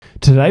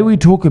Today we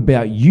talk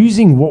about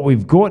using what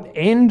we've got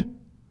and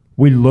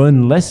we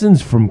learn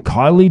lessons from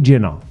Kylie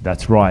Jenner.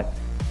 That's right,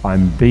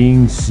 I'm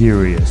being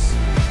serious.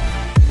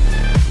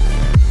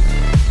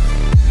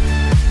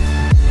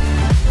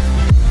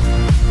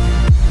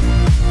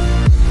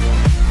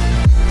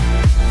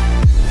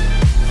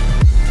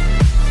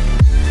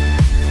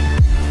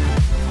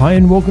 Hi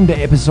and welcome to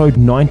episode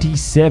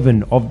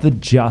 97 of the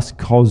Just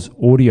Cause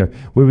Audio,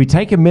 where we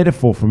take a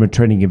metaphor from a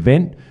trending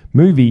event,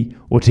 movie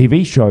or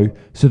TV show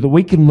so that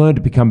we can learn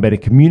to become better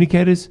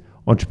communicators,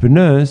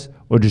 entrepreneurs,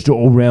 or just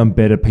all-round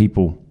better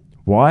people.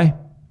 Why?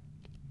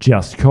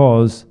 Just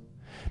cause.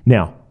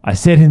 Now, I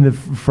said in the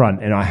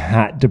front, and I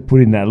had to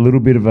put in that little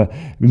bit of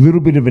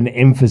an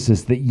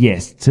emphasis that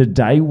yes,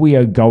 today we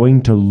are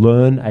going to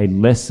learn a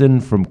lesson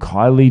from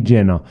Kylie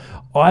Jenner.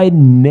 I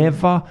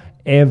never,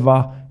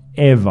 ever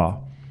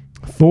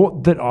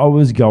thought that I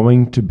was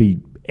going to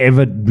be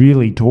ever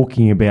really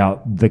talking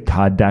about the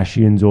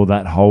Kardashians or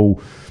that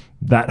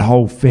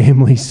whole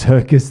family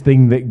circus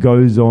thing that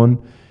goes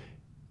on.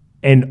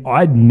 And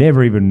I'd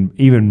never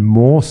even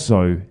more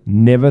so,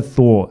 never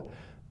thought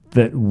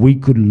that we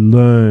could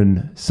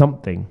learn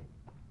something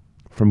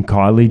from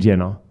Kylie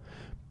Jenner.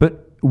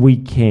 But we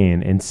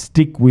can, and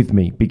stick with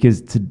me,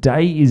 because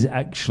today is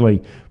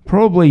actually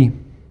probably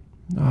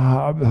in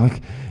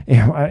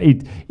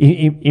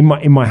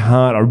my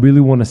heart, I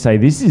really want to say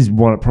this is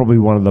probably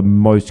one of the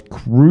most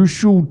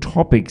crucial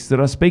topics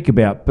that I speak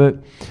about.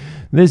 But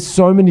there's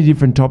so many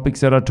different topics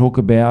that I talk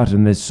about,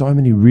 and there's so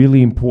many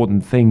really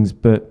important things.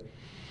 But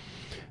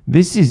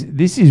this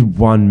is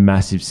one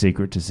massive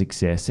secret to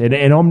success. And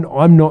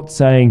I'm not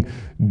saying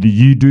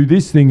you do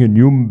this thing and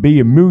you'll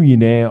be a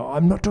millionaire.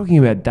 I'm not talking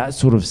about that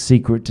sort of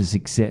secret to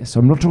success.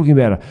 I'm not talking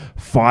about a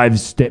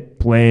 5-step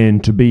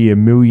plan to be a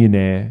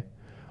millionaire.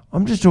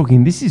 I'm just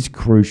talking, this is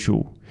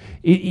crucial.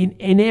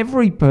 In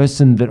every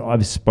person that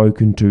I've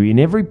spoken to, in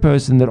every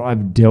person that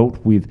I've dealt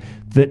with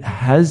that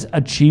has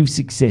achieved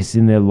success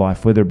in their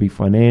life, whether it be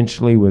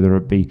financially, whether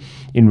it be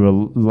in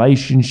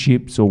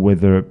relationships, or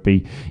whether it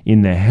be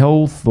in their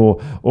health,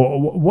 or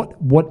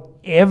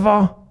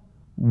whatever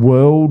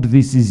world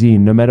this is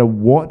in, no matter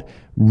what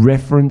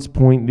reference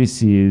point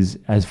this is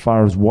as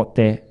far as what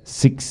their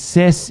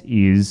success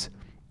is,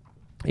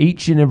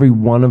 each and every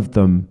one of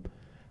them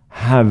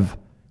have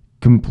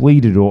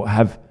completed or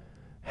have,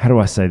 how do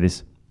I say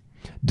this,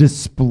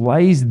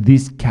 displays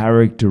this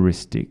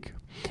characteristic.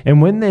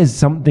 And when there's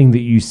something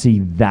that you see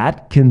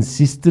that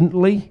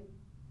consistently,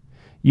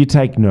 you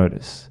take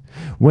notice.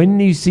 When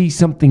you see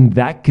something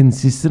that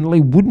consistently,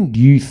 wouldn't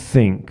you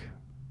think,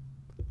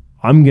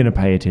 I'm going to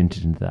pay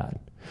attention to that.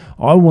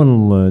 I want to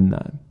learn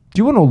that. Do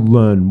you want to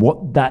learn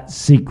what that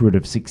secret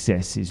of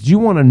success is? Do you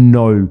want to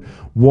know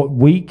what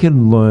we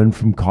can learn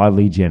from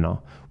Kylie Jenner?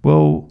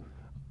 Well,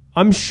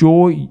 I'm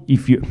sure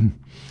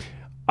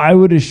I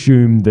would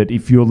assume that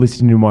if you're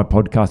listening to my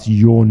podcast,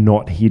 you're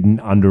not hidden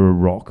under a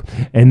rock,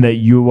 and that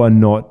you are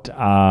not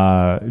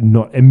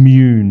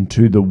immune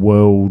to the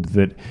world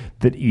that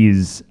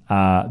is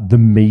the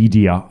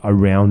media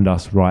around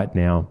us right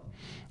now.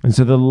 And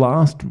so the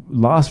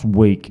last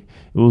week,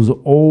 it was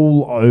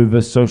all over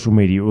social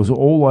media. It was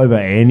all over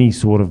any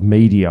sort of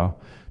media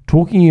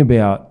talking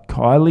about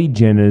Kylie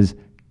Jenner's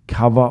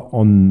cover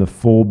on the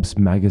Forbes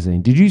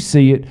magazine. Did you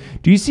see it?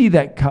 Do you see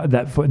that?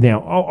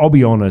 Now, I'll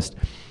be honest.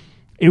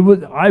 It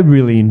was. I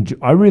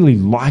really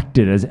liked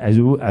it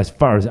as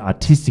far as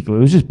artistically. It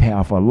was just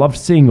powerful. I loved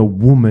seeing a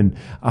woman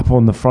up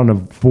on the front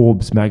of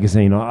Forbes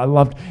magazine. I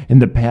loved,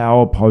 and the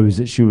power pose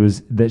that she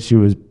was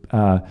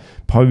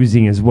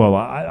posing as well.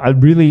 I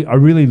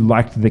really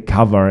liked the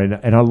cover,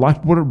 and I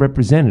liked what it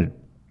represented.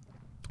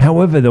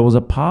 However, there was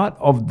a part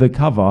of the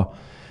cover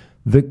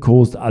that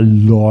caused a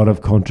lot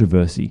of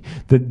controversy,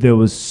 that there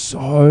was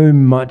so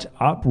much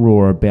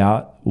uproar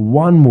about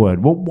one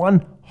word,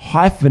 one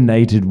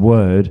hyphenated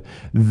word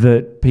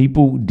that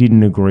people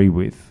didn't agree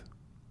with.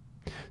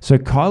 So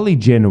Kylie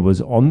Jenner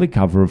was on the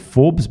cover of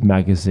Forbes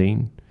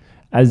magazine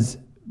as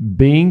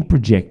being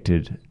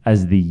projected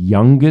as the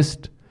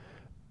youngest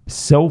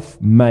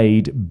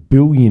self-made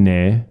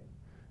billionaire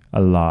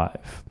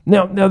alive.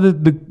 Now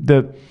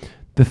the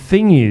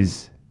thing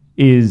is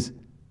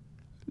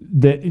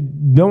that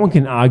no one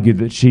can argue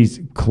that she's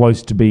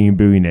close to being a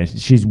billionaire.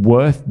 She's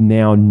worth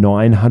now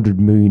 $900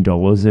 million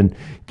and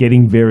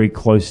getting very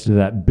close to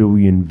that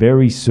billion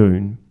very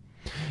soon.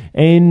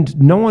 And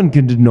no one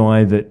can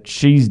deny that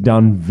she's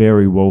done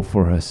very well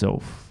for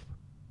herself.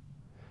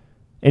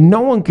 And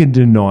no one can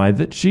deny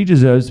that she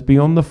deserves to be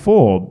on the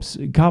Forbes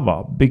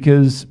cover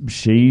because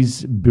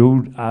she's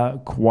built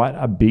quite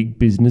a big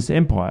business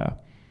empire.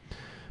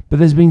 But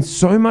there's been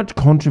so much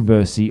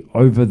controversy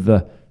over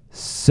the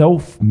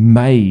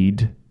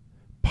self-made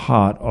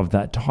part of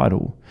that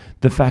title.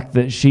 The fact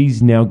that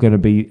she's now going to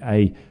be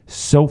a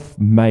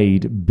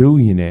self-made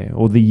billionaire,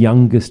 or the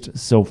youngest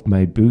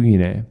self-made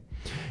billionaire.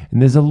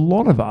 And there's a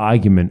lot of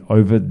argument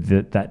over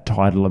that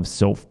title of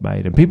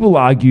self-made. And people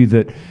argue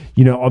that,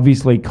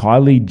 obviously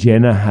Kylie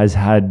Jenner has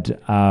had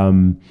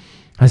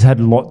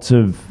lots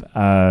of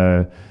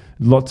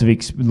lots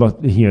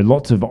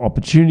of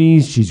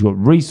opportunities. She's got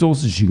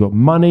resources. She's got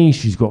money.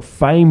 She's got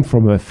fame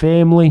from her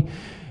family.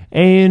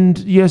 And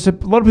yes, a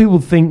lot of people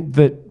think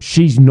that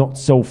she's not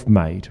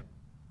self-made.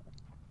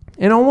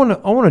 And I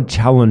want to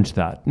challenge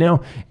that.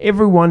 Now,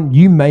 everyone,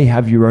 you may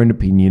have your own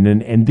opinion,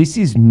 and this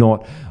is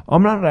not,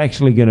 I'm not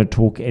actually going to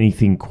talk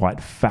anything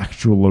quite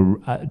factual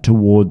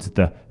towards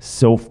the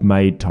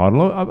self-made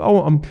title.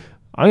 I'm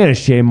going to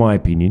share my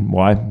opinion.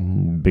 Why?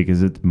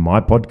 Because it's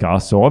my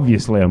podcast, so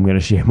obviously I'm going to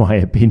share my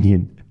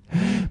opinion.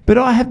 But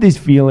I have this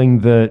feeling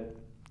that,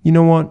 you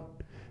know what?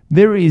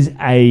 There is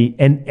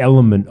an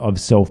element of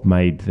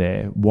self-made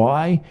there.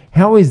 Why?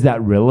 How is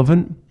that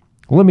relevant?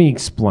 Let me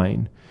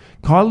explain.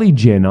 Kylie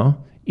Jenner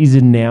is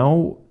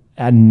now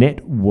a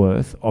net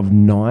worth of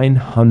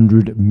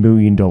 $900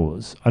 million.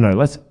 I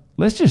know,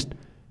 let's just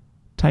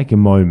take a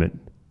moment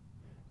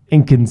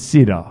and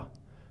consider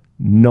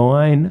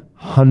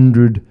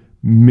 $900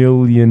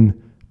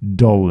 million.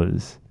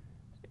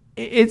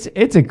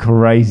 It's a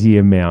crazy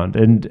amount,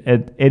 and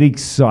it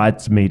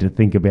excites me to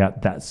think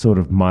about that sort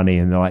of money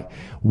and like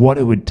what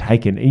it would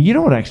take. And you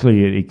know what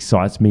actually it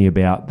excites me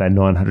about that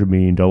 $900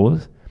 million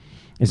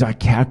is I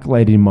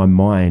calculate in my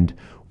mind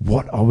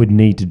what I would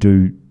need to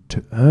do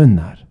to earn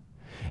that.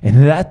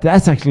 And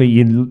that's actually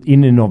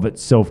in and of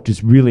itself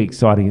just really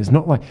exciting. It's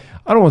not like,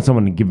 I don't want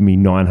someone to give me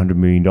 $900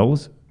 million.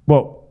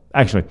 Well,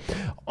 actually,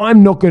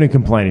 I'm not going to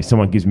complain if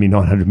someone gives me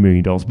 $900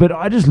 million, but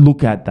I just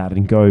look at that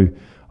and go,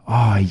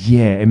 oh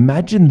yeah,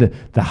 imagine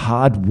the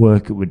hard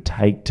work it would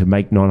take to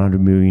make $900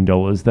 million,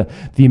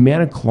 the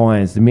amount of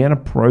clients, the amount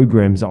of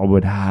programs I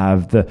would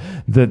have,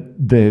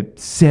 the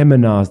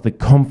seminars, the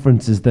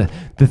conferences, the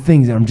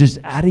things that I'm just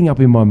adding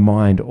up in my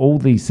mind, all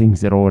these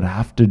things that I would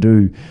have to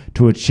do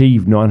to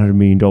achieve $900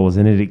 million,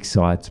 and it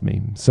excites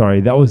me.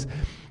 Sorry, that was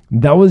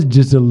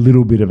just a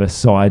little bit of a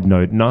side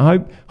note, and I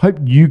hope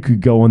you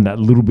could go on that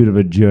little bit of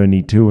a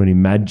journey too and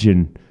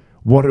imagine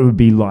what it would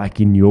be like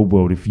in your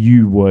world if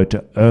you were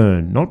to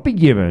earn, not be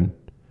given,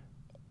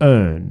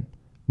 earn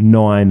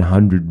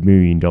 $900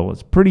 million.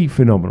 Pretty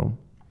phenomenal.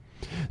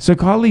 So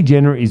Kylie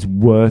Jenner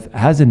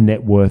has a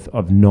net worth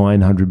of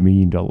 $900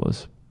 million.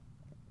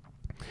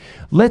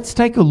 Let's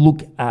take a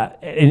look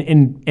at,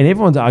 and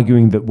everyone's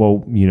arguing that,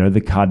 well, you know,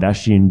 the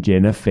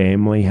Kardashian-Jenner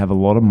family have a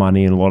lot of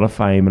money and a lot of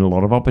fame and a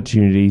lot of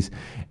opportunities,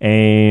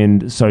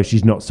 and so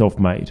she's not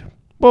self-made.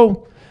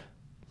 Well,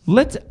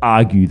 let's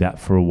argue that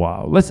for a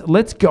while.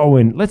 Let's go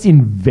and let's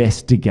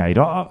investigate.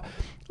 I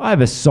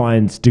have a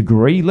science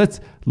degree.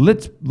 Let's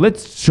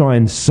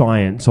shine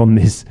science on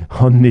this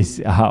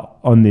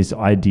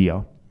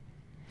idea.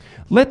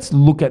 Let's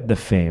look at the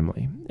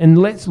family and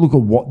let's look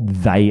at what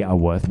they are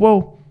worth.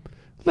 Well,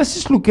 let's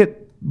just look at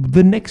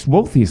the next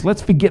wealthiest.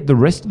 Let's forget the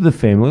rest of the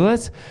family.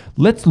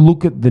 Let's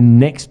look at the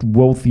next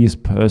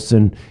wealthiest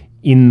person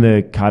in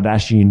the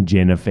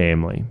Kardashian-Jenner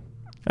family.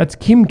 That's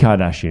Kim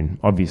Kardashian,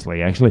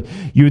 obviously. Actually,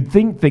 you would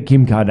think that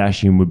Kim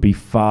Kardashian would be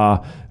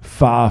far,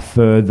 far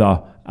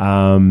further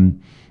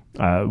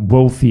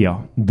wealthier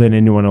than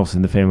anyone else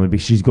in the family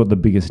because she's got the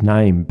biggest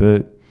name.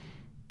 But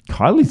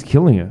Kylie's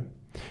killing her.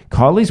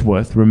 Kylie's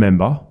worth,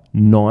 remember,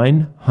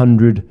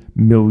 $900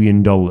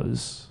 million.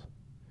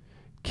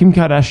 Kim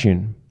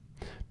Kardashian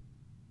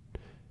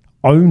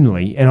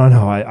only, and I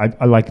know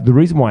I like the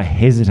reason why I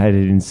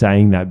hesitated in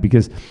saying that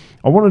because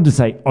I wanted to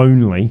say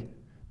only,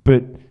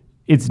 but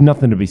it's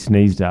nothing to be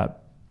sneezed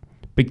at.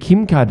 But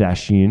Kim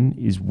Kardashian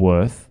is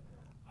worth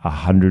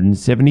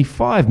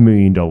 $175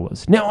 million.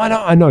 Now,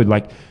 I know,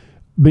 like,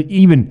 but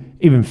even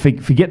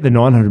forget the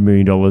 $900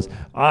 million.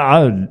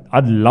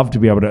 I'd love to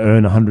be able to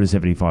earn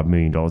 $175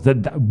 million.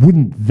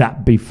 Wouldn't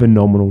that be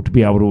phenomenal to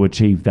be able to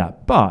achieve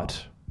that?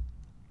 But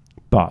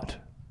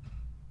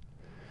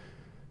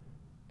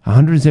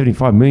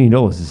 $175 million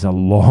is a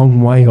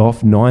long way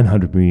off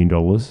 $900 million.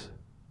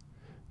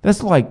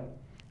 That's like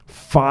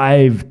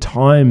 5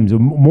 times or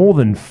more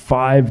than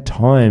 5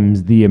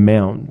 times the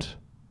amount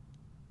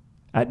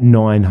at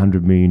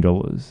 $900 million.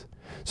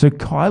 So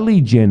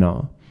Kylie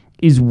Jenner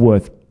is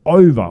worth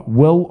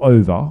well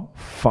over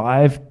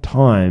 5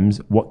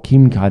 times what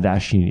Kim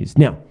Kardashian is.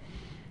 Now,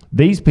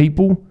 these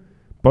people,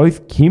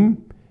 both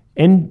Kim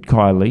and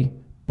Kylie,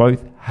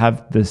 both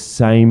have the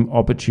same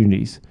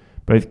opportunities.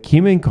 Both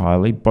Kim and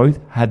Kylie both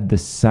had the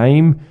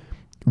same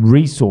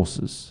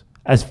resources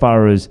as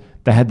far as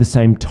they had the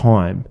same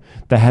time,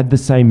 they had the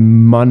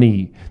same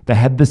money, they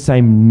had the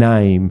same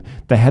name,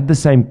 they had the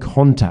same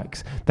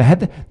contacts, they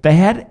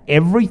had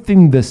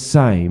everything the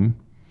same,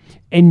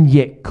 and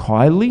yet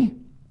Kylie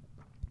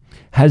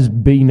has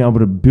been able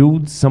to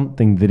build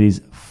something that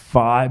is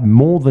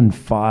more than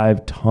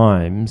 5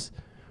 times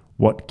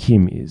what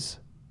Kim is.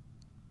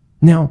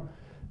 Now,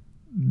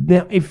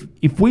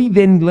 if we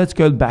then, let's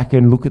go back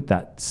and look at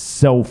that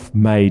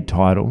self-made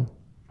title.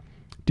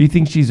 Do you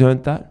think she's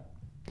earned that?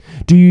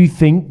 Do you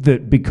think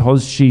that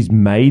because she's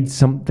made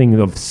something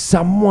of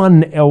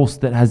someone else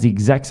that has the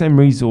exact same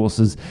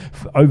resources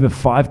over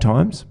 5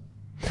 times?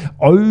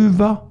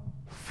 Over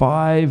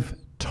 5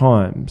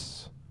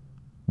 times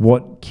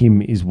what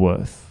Kim is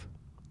worth.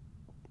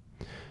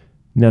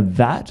 Now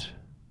that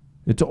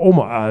It's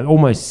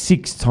almost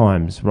 6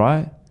 times,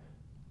 right?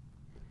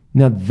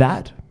 Now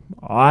that,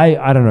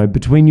 I don't know,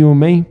 between you and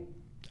me,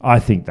 I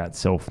think that's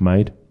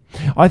self-made.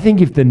 I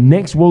think if the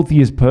next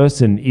wealthiest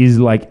person is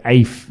like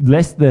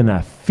less than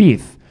a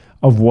fifth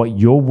of what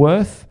you're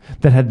worth,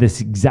 that had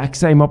this exact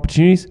same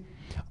opportunities,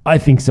 I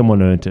think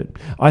someone earned it.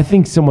 I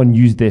think someone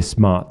used their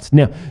smarts.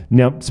 Now,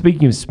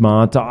 speaking of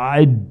smarts,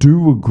 I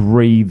do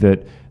agree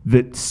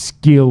that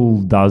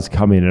skill does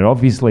come in. And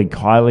obviously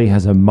Kylie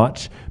has a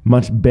much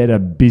better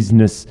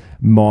business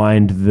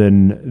mind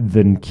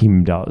than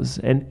Kim does.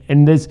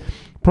 And there's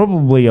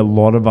probably a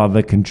lot of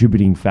other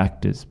contributing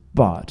factors,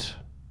 but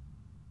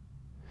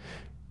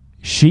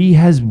she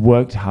has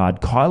worked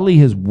hard. Kylie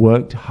has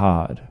worked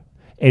hard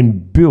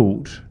and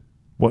built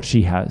what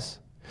she has.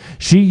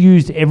 She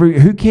used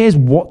who cares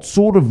what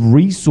sort of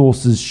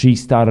resources she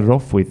started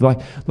off with?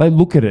 Like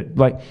look at it.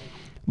 Like,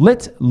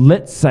 let's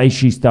say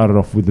she started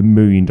off with $1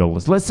 million.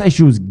 Let's say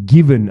she was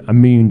given $1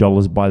 million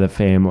by the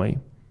family.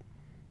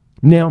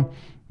 Now,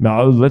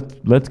 no,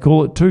 let's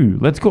call it 2.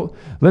 Let's just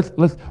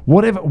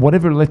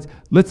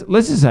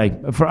say,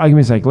 for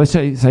argument's sake, let's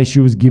say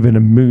she was given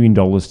 $1 million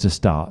to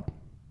start.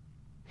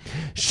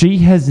 She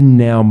has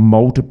now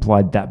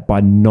multiplied that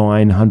by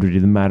 900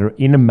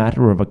 in a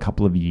matter of a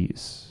couple of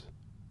years.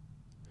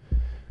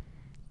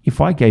 If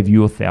I gave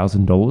you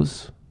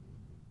 $1,000,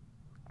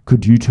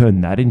 could you turn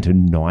that into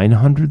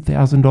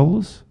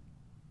 $900,000?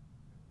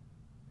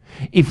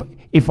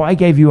 If I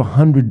gave you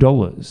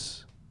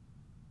 $100,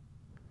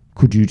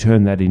 could you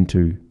turn that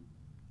into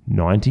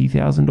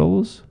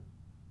 $90,000?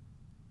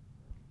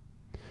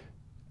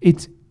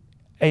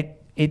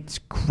 It's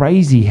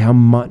crazy how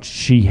much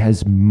she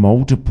has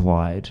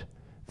multiplied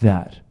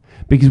that.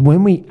 Because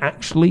when we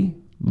actually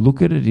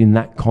look at it in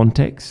that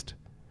context,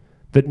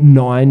 that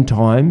 9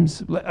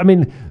 times, what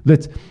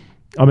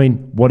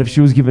if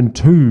she was given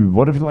 2?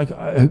 What if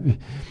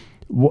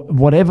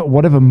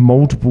whatever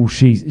multiple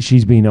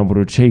she's been able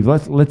to achieve?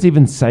 Let's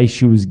even say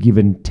she was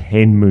given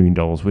 $10 million,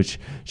 which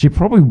she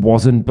probably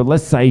wasn't, but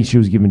let's say she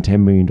was given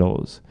 $10 million.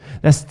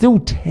 That's still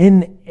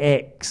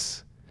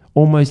 10x,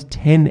 almost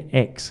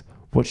 10x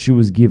what she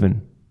was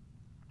given.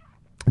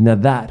 Now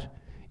that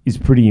is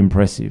pretty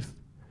impressive.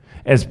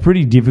 It's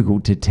pretty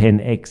difficult to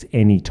 10x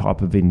any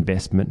type of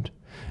investment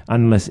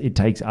unless it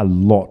takes a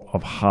lot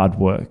of hard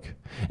work.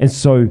 And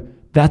so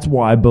that's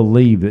why I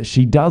believe that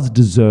she does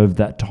deserve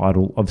that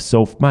title of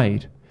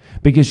self-made,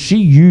 because she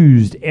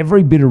used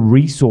every bit of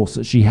resource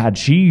that she had.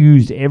 She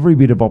used every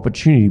bit of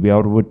opportunity to be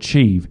able to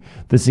achieve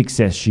the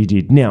success she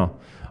did. Now,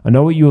 I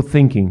know what you're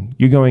thinking.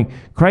 You're going,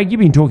 Craig, you've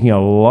been talking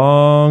a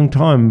long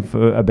time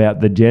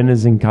about the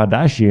Jenners and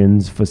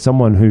Kardashians for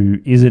someone who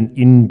isn't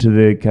into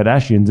the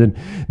Kardashians. And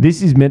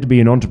this is meant to be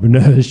an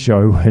entrepreneur's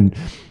show. And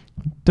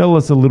tell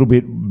us a little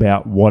bit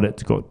about what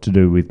it's got to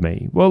do with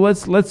me. Well,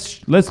 let's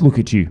look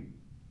at you.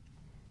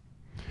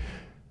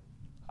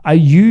 Are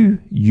you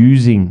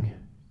using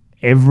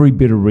every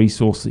bit of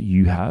resource that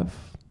you have?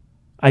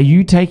 Are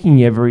you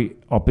taking every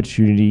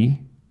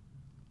opportunity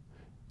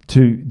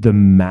to the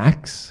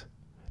max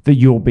that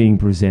you're being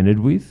presented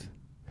with?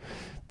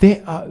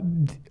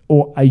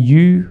 Or are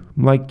you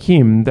like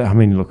Kim?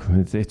 Look,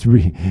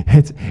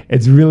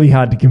 it's really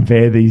hard to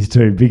compare these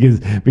two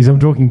because I'm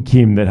talking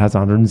Kim that has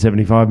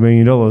 $175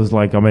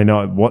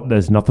 million.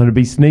 There's nothing to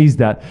be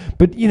sneezed at.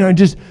 But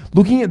just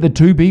looking at the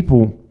two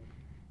people,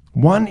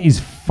 one is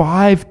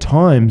 5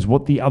 times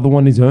what the other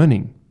one is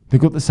earning. They've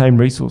got the same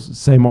resources,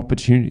 same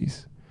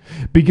opportunities.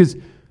 Because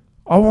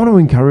I want to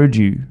encourage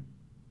you,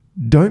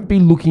 don't be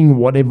looking at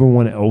what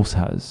everyone else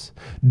has.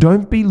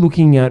 Don't be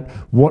looking at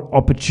what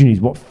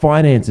opportunities, what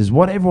finances,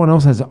 what everyone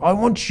else has. I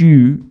want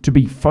you to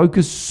be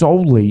focused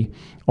solely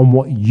on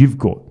what you've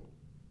got.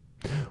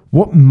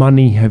 What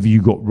money have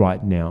you got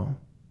right now?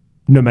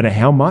 No matter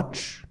how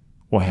much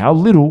or how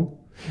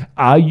little,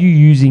 are you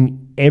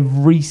using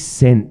every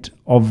cent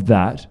of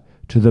that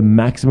to the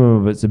maximum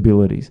of its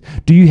abilities?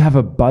 Do you have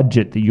a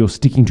budget that you're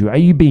sticking to? Are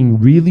you being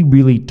really,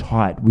 really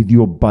tight with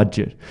your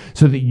budget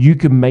so that you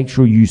can make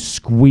sure you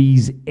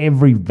squeeze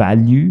every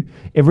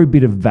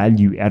bit of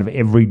value out of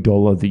every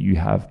dollar that you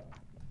have?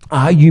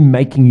 Are you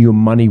making your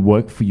money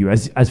work for you?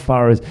 As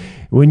far as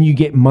when you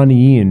get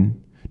money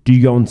in, do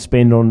you go and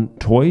spend on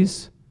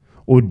toys,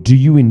 or do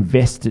you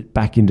invest it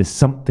back into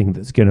something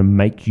that's going to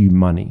make you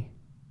money?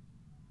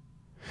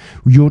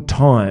 Your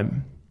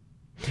time.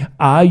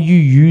 Are you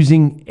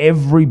using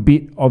every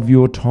bit of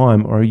your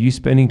time, or are you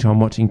spending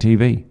time watching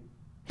TV?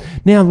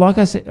 Now, like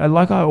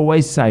I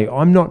always say,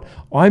 I'm not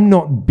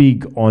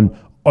big on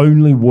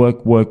only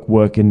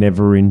work and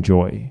never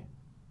enjoy.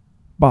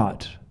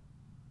 But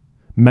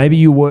maybe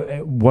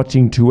you're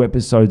watching 2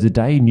 episodes a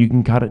day and you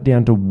can cut it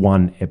down to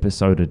 1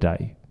 episode a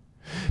day.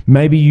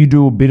 Maybe you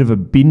do a bit of a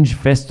binge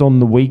fest on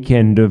the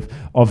weekend of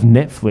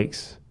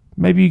Netflix.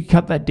 Maybe you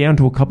cut that down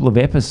to a couple of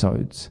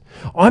episodes.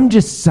 I'm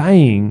just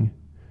saying,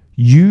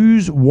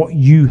 use what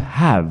you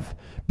have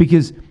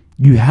because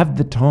you have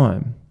the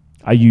time.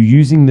 Are you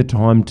using the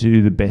time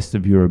to the best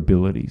of your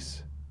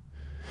abilities?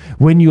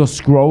 When you're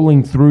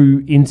scrolling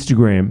through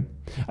Instagram,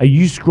 Are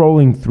you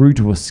scrolling through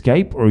to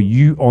escape, or are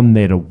you on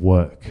there to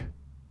work?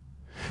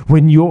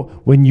 When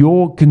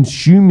you're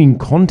consuming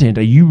content,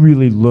 are you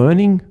really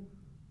learning,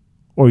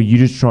 or are you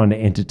just trying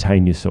to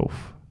entertain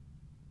yourself?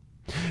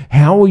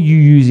 How are you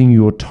using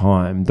your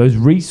time, those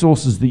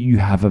resources that you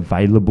have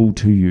available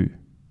to you?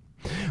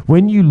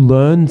 When you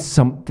learn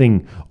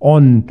something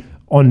on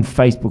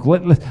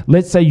Facebook,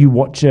 let's say you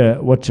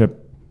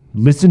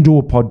listen to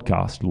a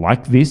podcast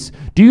like this.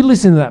 Do you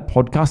listen to that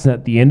podcast and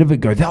at the end of it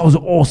go, that was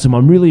awesome,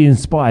 I'm really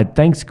inspired,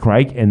 thanks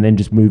Craig, and then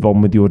just move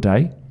on with your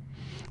day?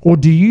 Or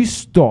do you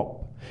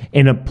stop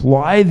and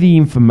apply the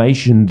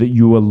information that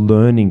you are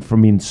learning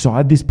from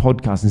inside this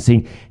podcast and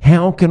seeing,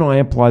 how can I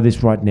apply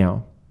this right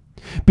now?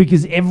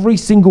 Because every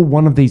single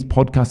one of these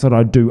podcasts that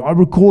I do, I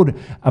record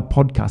a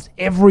podcast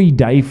every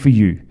day for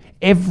you.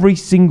 Every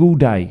single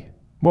day.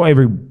 Well,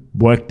 every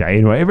work day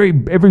anyway.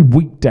 Every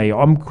weekday,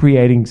 I'm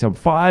creating some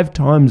 5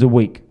 times a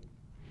week.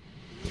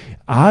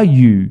 Are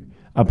you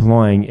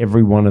applying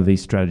every one of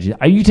these strategies?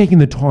 Are you taking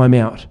the time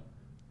out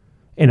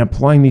and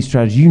applying these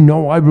strategies? You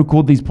know, I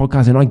record these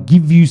podcasts and I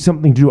give you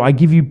something to do. I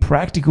give you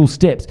practical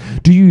steps.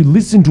 Do you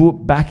listen to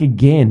it back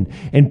again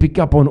and pick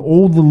up on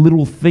all the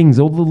little things,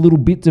 all the little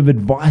bits of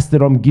advice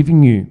that I'm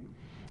giving you?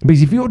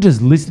 Because if you're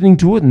just listening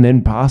to it and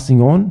then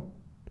passing on,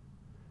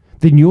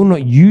 then you're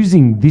not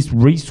using this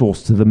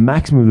resource to the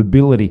maximum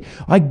ability.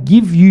 I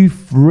give you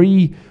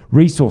free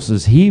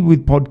resources here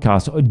with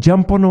podcasts.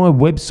 Jump on my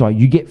website.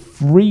 You get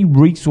free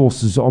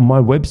resources on my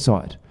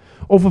website,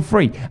 all for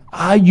free.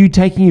 Are you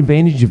taking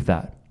advantage of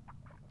that?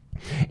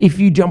 If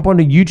you jump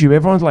onto YouTube,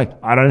 everyone's like,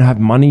 I don't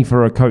have money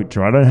for a coach,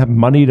 or I don't have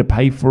money to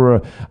pay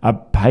for a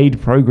paid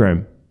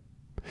program.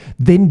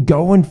 Then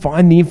go and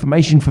find the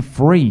information for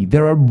free.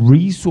 There are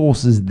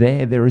resources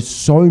there. There is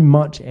so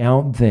much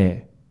out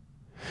there.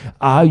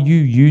 Are you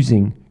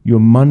using your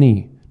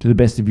money to the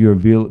best of your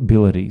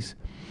abilities?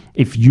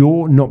 If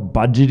you're not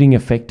budgeting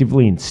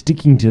effectively and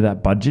sticking to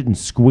that budget and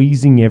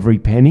squeezing every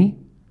penny,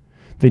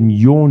 then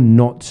you're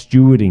not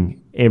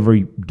stewarding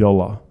every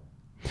dollar.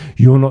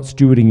 You're not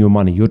stewarding your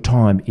money, your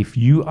time. If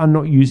you are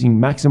not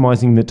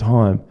maximizing the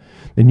time,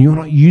 then you're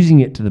not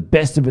using it to the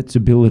best of its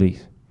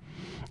abilities.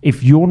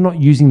 If you're not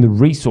using the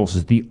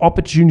resources, the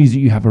opportunities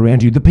that you have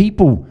around you, the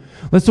people.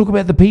 Let's talk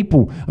about the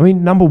people. I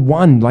mean, number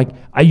one,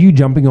 are you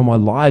jumping on my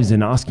lives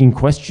and asking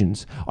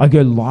questions? I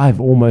go live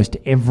almost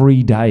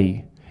every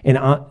day and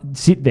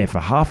sit there for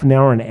half an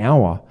hour, an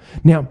hour.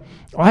 Now,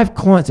 I have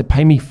clients that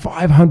pay me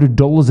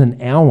 $500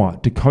 an hour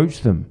to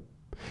coach them.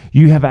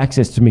 You have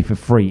access to me for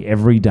free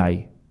every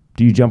day.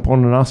 Do you jump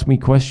on and ask me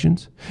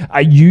questions?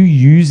 Are you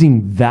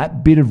using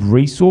that bit of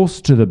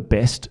resource to the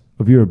best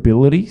of your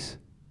abilities?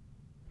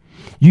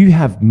 You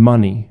have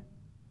money,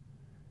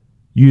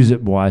 use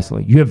it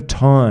wisely. You have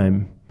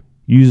time,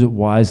 use it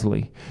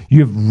wisely.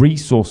 You have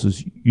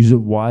resources, use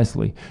it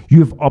wisely. You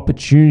have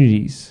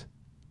opportunities.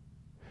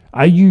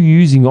 Are you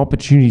using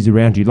opportunities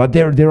around you? Like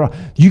there are,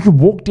 you could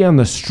walk down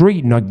the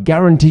street and I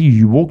guarantee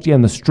you walk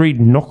down the street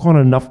and knock on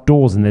enough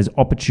doors and there's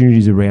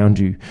opportunities around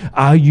you.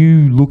 Are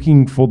you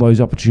looking for those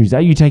opportunities?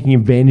 Are you taking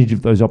advantage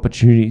of those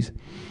opportunities?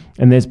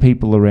 And there's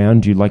people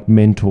around you like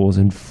mentors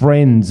and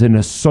friends and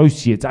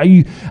associates. Are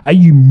you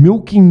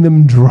milking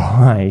them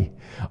dry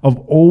of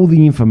all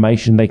the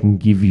information they can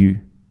give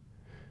you?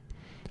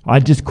 I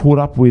just caught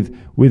up with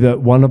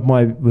one of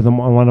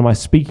my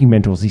speaking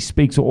mentors. He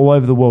speaks all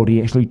over the world.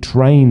 He actually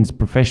trains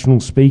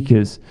professional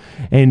speakers,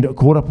 and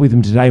caught up with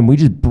him today. And we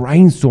just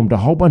brainstormed a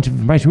whole bunch of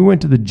information. We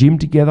went to the gym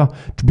together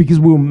because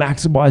we were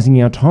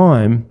maximizing our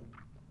time.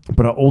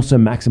 But I also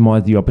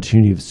maximize the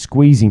opportunity of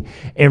squeezing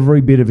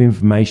every bit of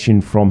information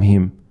from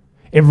him.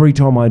 Every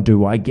time I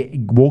do, I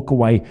walk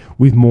away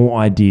with more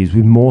ideas,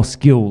 with more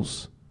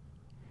skills,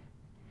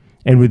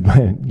 and with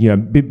a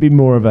bit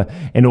more of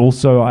and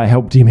also I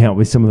helped him out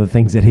with some of the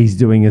things that he's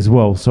doing as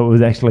well. So it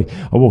was actually,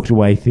 I walked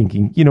away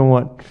thinking, you know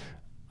what,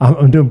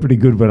 I'm doing pretty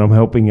good when I'm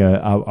helping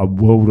a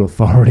world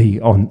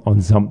authority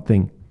on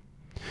something.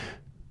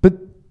 But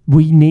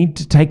we need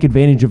to take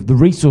advantage of the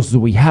resources that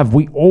we have.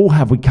 We all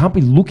have. We can't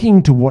be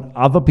looking to what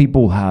other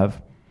people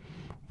have.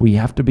 We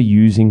have to be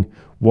using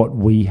what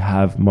we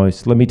have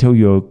most. Let me tell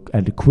you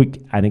a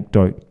quick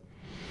anecdote.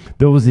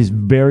 There was this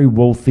very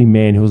wealthy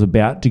man who was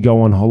about to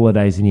go on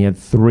holidays, and he had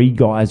 3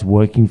 guys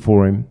working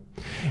for him.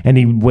 And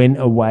he went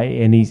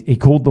away and he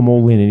called them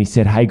all in and he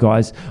said, hey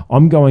guys,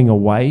 I'm going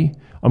away.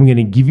 I'm going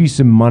to give you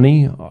some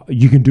money.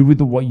 You can do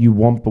with it what you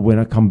want, but when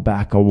I come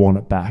back, I want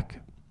it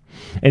back.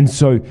 And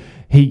so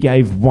he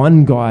gave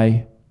one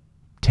guy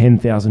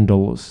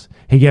 $10,000.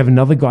 He gave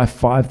another guy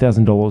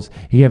 $5,000.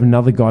 He gave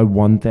another guy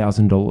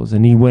 $1,000,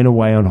 and he went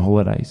away on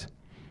holidays.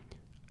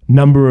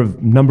 Number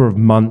of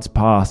months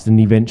passed, and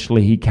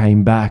eventually he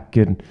came back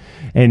and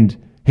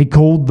he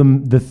called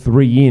them the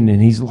 3 in,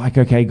 and he's like,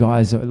 okay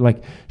guys,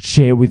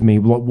 share with me,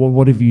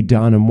 what have you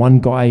done? And one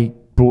guy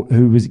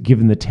who was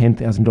given the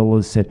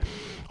 $10,000 said,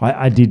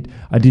 I did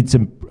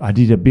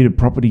a bit of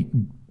property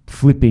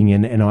flipping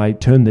and I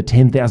turned the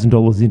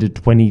 $10,000 into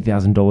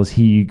 $20,000.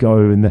 Here you go.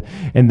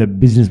 And the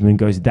businessman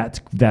goes,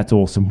 that's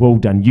awesome. Well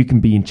done. You can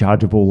be in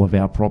charge of all of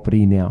our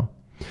property now.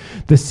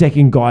 The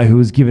second guy who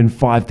was given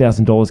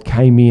 $5,000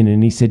 came in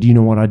and he said, you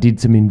know what, I did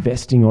some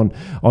investing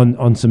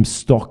on some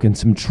stock and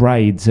some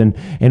trades and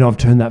I've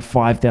turned that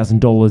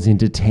 $5,000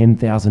 into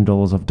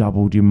 $10,000. I've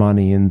doubled your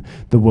money. And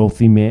the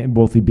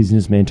wealthy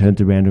businessman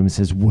turns around to him and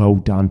says, well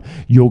done.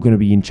 You're going to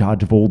be in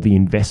charge of all the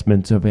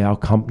investments of our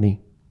company.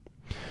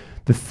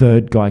 The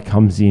third guy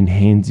comes in,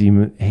 hands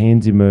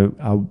him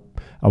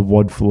a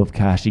wad full of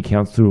cash. He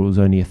counts through, it was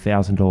only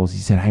 $1,000. He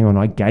said, hang on,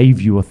 I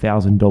gave you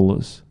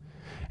 $1,000.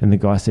 And the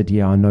guy said,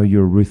 yeah, I know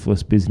you're a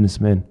ruthless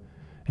businessman.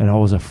 And I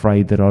was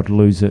afraid that I'd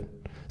lose it.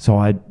 So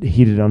I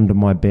hid it under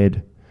my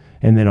bed.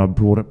 And then I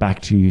brought it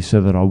back to you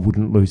so that I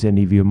wouldn't lose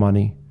any of your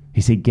money.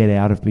 He said, get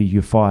out of me,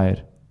 you're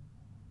fired.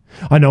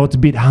 I know it's a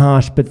bit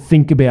harsh, but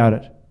think about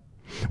it.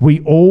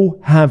 We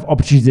all have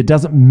opportunities. It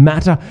doesn't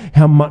matter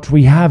how much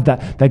we have.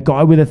 That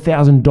guy with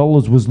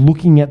 $1,000 was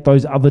looking at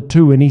those other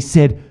two and he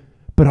said,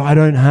 but I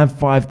don't have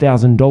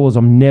 $5,000.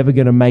 I'm never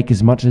going to make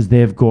as much as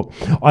they've got.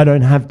 I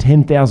don't have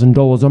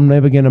 $10,000. I'm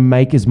never going to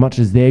make as much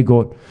as they've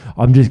got.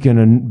 I'm just going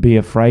to be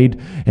afraid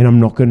and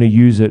I'm not going to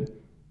use it.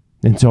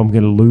 And so I'm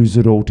going to lose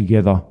it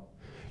altogether.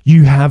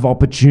 You have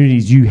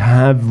opportunities. You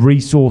have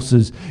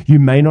resources. You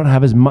may not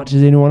have as much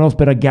as anyone else,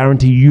 but I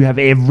guarantee you have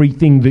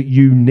everything that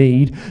you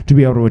need to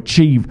be able to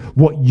achieve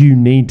what you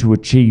need to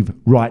achieve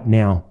right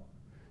now.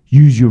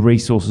 Use your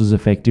resources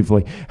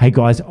effectively. Hey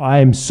guys, I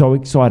am so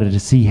excited to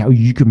see how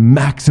you can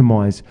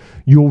maximize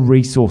your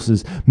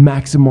resources,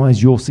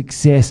 maximize your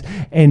success,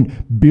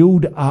 and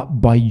build up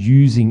by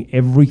using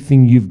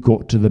everything you've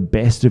got to the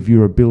best of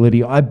your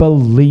ability. I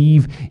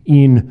believe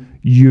in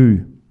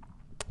you.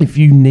 If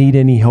you need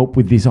any help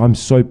with this, I'm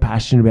so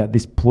passionate about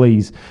this,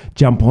 please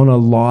jump on a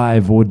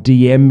live or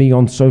DM me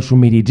on social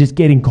media. Just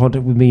get in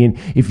contact with me. And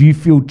if you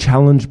feel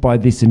challenged by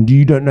this and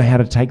you don't know how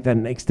to take that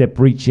next step,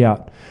 reach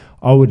out.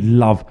 I would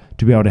love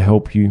to be able to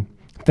help you.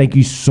 Thank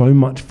you so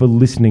much for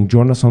listening.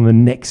 Join us on the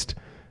next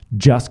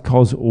Just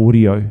Cause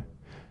Audio,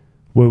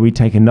 where we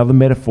take another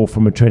metaphor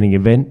from a training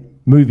event,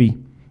 movie,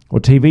 or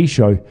TV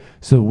show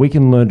so that we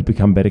can learn to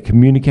become better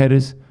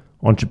communicators,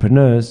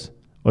 entrepreneurs,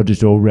 or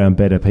just all-round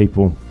better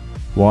people.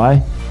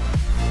 Why?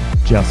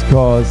 Just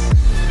cause.